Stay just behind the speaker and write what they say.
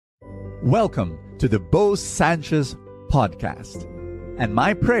Welcome to the Bo Sanchez podcast. And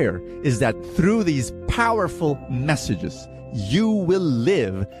my prayer is that through these powerful messages, you will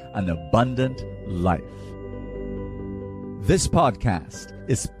live an abundant life. This podcast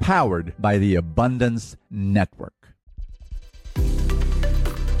is powered by the Abundance Network.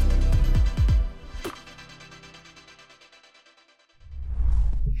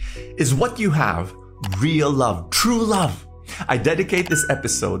 Is what you have real love, true love? I dedicate this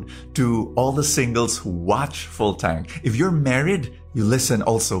episode to all the singles who watch Full Tank. If you're married, you listen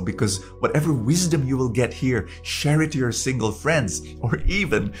also, because whatever wisdom you will get here, share it to your single friends or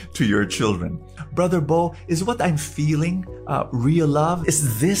even to your children. Brother Bo, is what I'm feeling real love?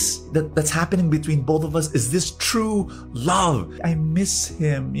 Is this that's happening between both of us? Is this true love? I miss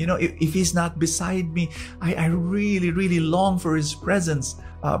him. You know, if he's not beside me, I really, really long for his presence.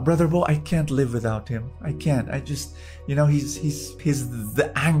 Brother Bo, I can't live without him. I can't. I just, he's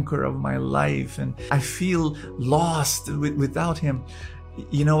the anchor of my life, and I feel lost without him.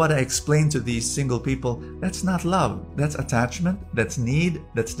 You know what I explain to these single people? That's not love. That's attachment. That's need.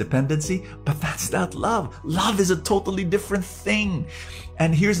 That's dependency. But that's not love. Love is a totally different thing.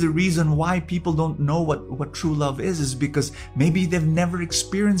 And here's the reason why people don't know what true love is because maybe they've never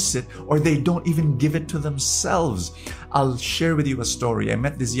experienced it, or they don't even give it to themselves. I'll share with you a story. I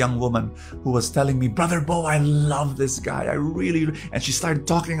met this young woman who was telling me, Brother Bo, I love this guy. And she started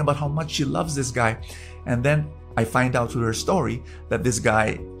talking about how much she loves this guy. And then I find out through her story that this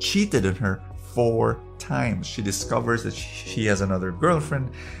guy cheated on her 4 times. She discovers that he has another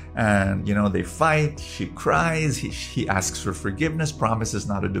girlfriend, and they fight. She cries. He asks for forgiveness, promises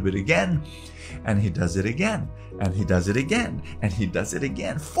not to do it again, and he does it again, and he does it again, and he does it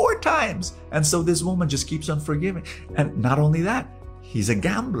again 4 times. And so this woman just keeps on forgiving. And not only that, he's a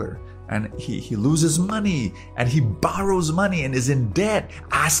gambler. And he loses money, and he borrows money and is in debt,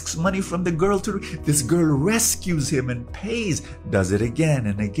 asks money from the girl. This girl rescues him and pays, does it again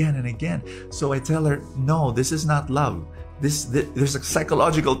and again and again. So I tell her, no, this is not love. There's a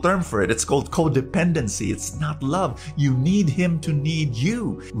psychological term for it. It's called codependency. It's not love. You need him to need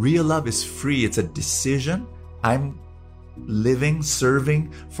you. Real love is free. It's a decision. I'm living,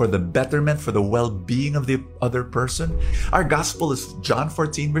 serving for the betterment, for the well-being of the other person. Our gospel is John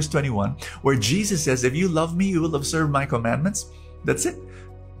 14 verse 21, where Jesus says, if you love me, you will observe my commandments. That's it.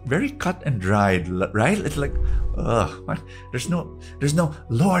 Very cut and dried, right? It's like, there's no,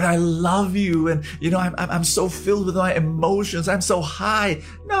 Lord, I love you. And, I'm so filled with my emotions. I'm so high.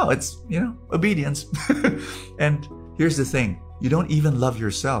 No, it's, obedience. And here's the thing. You don't even love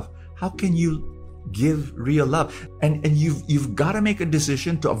yourself. How can you give real love? And you've got to make a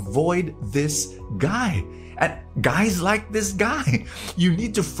decision to avoid this guy. And guys like this guy, you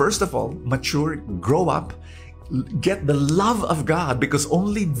need to first of all mature, grow up, get the love of God, because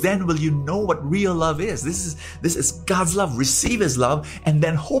only then will you know what real love is. This is God's love. Receive his love, and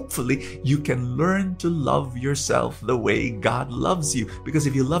then hopefully you can learn to love yourself the way God loves you. Because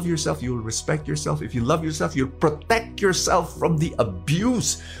if you love yourself, you will respect yourself. If you love yourself, you'll protect yourself from the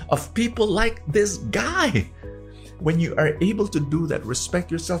abuse of people like this guy. When you are able to do that,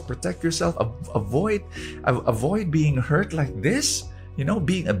 respect yourself, protect yourself, avoid being hurt like this,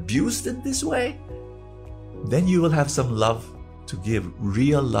 being abused in this way, then you will have some love to give,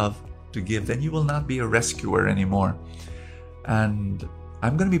 real love to give. Then you will not be a rescuer anymore. And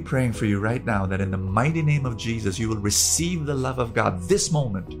I'm going to be praying for you right now that in the mighty name of Jesus, you will receive the love of God this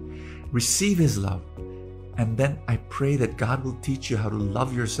moment. Receive his love. And then I pray that God will teach you how to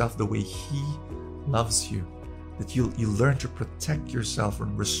love yourself the way he loves you. That you'll learn to protect yourself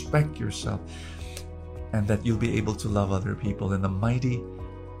and respect yourself. And that you'll be able to love other people in the mighty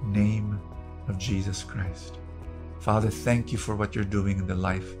name of Jesus Christ. Father, thank you for what you're doing in the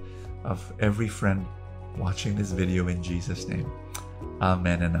life of every friend watching this video in Jesus' name.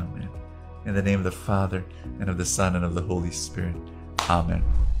 Amen and amen. In the name of the Father, and of the Son, and of the Holy Spirit. Amen.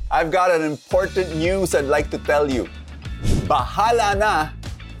 I've got an important news I'd like to tell you. Bahala na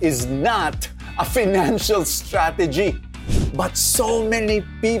is not a financial strategy, but so many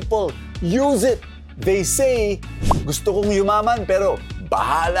people use it. They say, gusto kong yumaman pero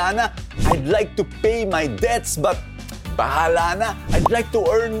bahala na. I'd like to pay my debts, but bahala na. I'd like to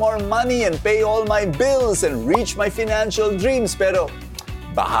earn more money and pay all my bills and reach my financial dreams, pero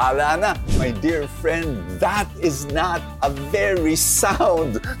bahala na. My dear friend, that is not a very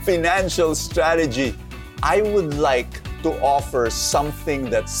sound financial strategy. I would like to offer something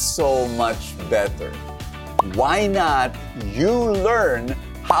that's so much better. Why not you learn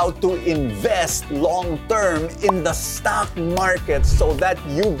how to invest long-term in the stock market so that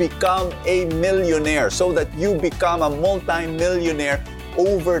you become a millionaire, so that you become a multi-millionaire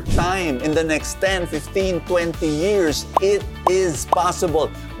over time, in the next 10, 15, 20 years. It is possible.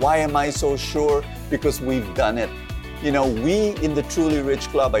 Why am I so sure? Because we've done it. You know, we in the Truly Rich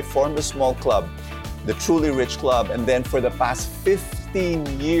Club, I formed a small club, the Truly Rich Club, and then for the past 15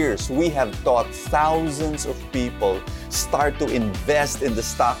 years, we have taught thousands of people start to invest in the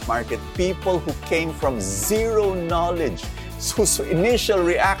stock market. People who came from zero knowledge, whose initial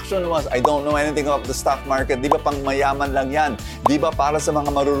reaction was, I don't know anything about the stock market. Di ba pang mayaman lang yan? Di ba para sa mga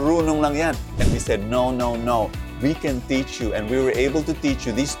marurunong lang yan? And we said, no. We can teach you, and we were able to teach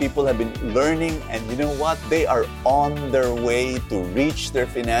you. These people have been learning, and you know what? They are on their way to reach their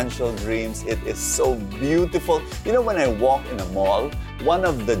financial dreams. It is so beautiful. You know, when I walk in a mall, one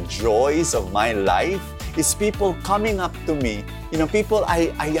of the joys of my life is people coming up to me, you know, people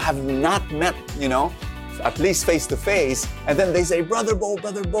I have not met, you know, at least face to face, and then they say, Brother Bo,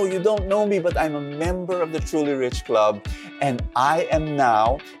 you don't know me, but I'm a member of the Truly Rich Club, and I am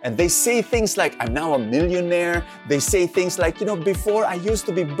now, and they say things like, I'm now a millionaire. They say things like, you know, before I used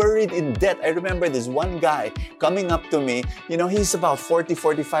to be buried in debt. I remember this one guy coming up to me, you know, he's about 40,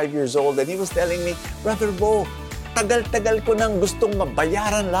 45 years old, and he was telling me, Brother Bo, tagal-tagal ko nang gustong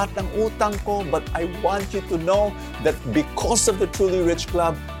mabayaran lahat ng utang ko, but I want you to know that because of the Truly Rich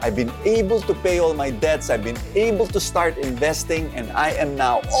Club, I've been able to pay all my debts, I've been able to start investing, and I am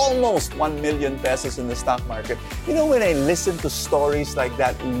now almost 1 million pesos in the stock market. You know, when I listen to stories like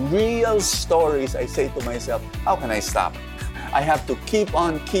that, real stories, I say to myself, how can I stop? I have to keep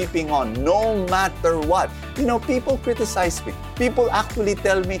on keeping on, no matter what. You know, people criticize me. People actually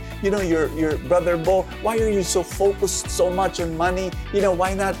tell me, you know, your Brother Bo, why are you so focused so much on money? You know,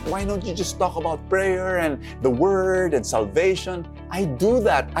 why don't you just talk about prayer and the word and salvation? I do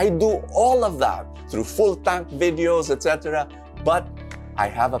that. I do all of that through full tank videos, etc. But I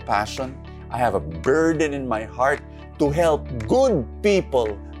have a passion. I have a burden in my heart to help good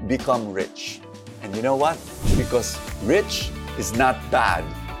people become rich. And you know what? Because rich is not bad.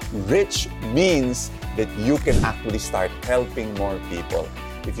 Rich means that you can actually start helping more people.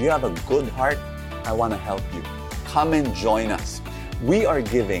 If you have a good heart, I want to help you. Come and join us. We are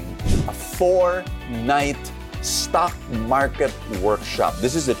giving a 4-night stock market workshop.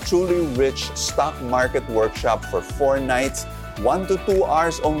 This is a Truly Rich stock market workshop for 4 nights, 1 to 2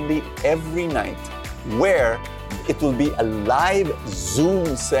 hours only every night, where it will be a live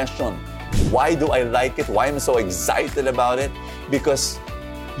Zoom session. Why do I like it? Why am I so excited about it? Because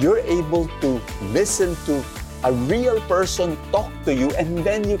you're able to listen to a real person talk to you, and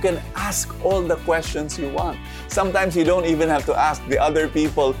then you can ask all the questions you want. Sometimes you don't even have to ask. The other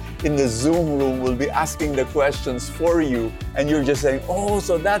people in the Zoom room will be asking the questions for you, and you're just saying, oh,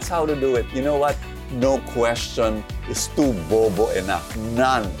 so that's how to do it. You know what? No question is too bobo enough.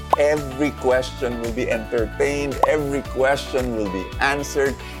 None. Every question will be entertained. Every question will be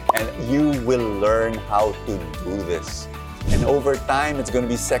answered. And you will learn how to do this. And over time, it's going to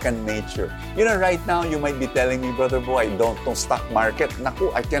be second nature. You know, right now, you might be telling me, Brother Bo, I don't know stock market.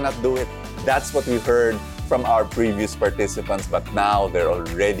 Naku, I cannot do it. That's what we heard from our previous participants, but now they're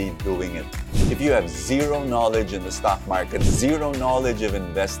already doing it. If you have zero knowledge in the stock market, zero knowledge of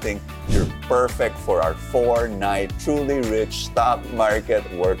investing, you're perfect for our 4-night Truly Rich stock market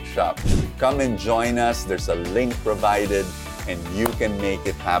workshop. Come and join us. There's a link provided, and you can make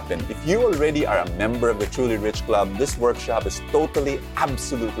it happen. If you already are a member of the Truly Rich Club, this workshop is totally,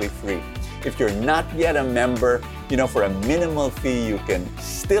 absolutely free. If you're not yet a member, you know, for a minimal fee, you can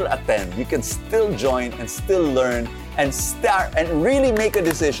still attend, you can still join and still learn and start and really make a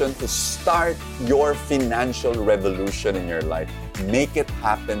decision to start your financial revolution in your life. Make it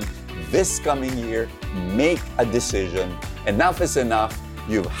happen this coming year. Make a decision. Enough is enough.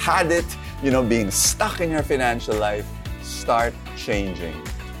 You've had it, you know, being stuck in your financial life. Start changing.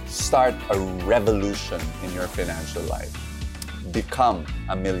 Start a revolution in your financial life. Become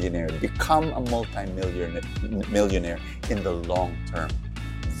a millionaire. Become a multi-millionaire in the long term.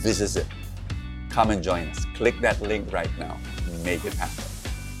 This is it. Come and join us. Click that link right now. Make it happen.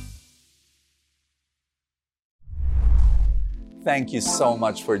 Thank you so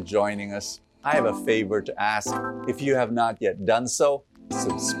much for joining us. I have a favor to ask. If you have not yet done so,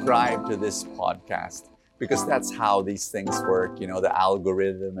 subscribe to this podcast, because that's how these things work, you know, the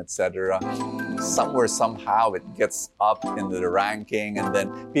algorithm, etc. Somewhere, somehow, it gets up into the ranking, and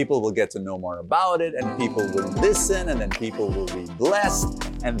then people will get to know more about it, and people will listen, and then people will be blessed,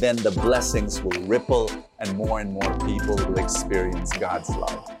 and then the blessings will ripple, and more people will experience God's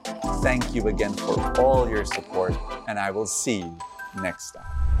love. Thank you again for all your support, and I will see you next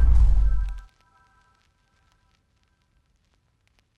time.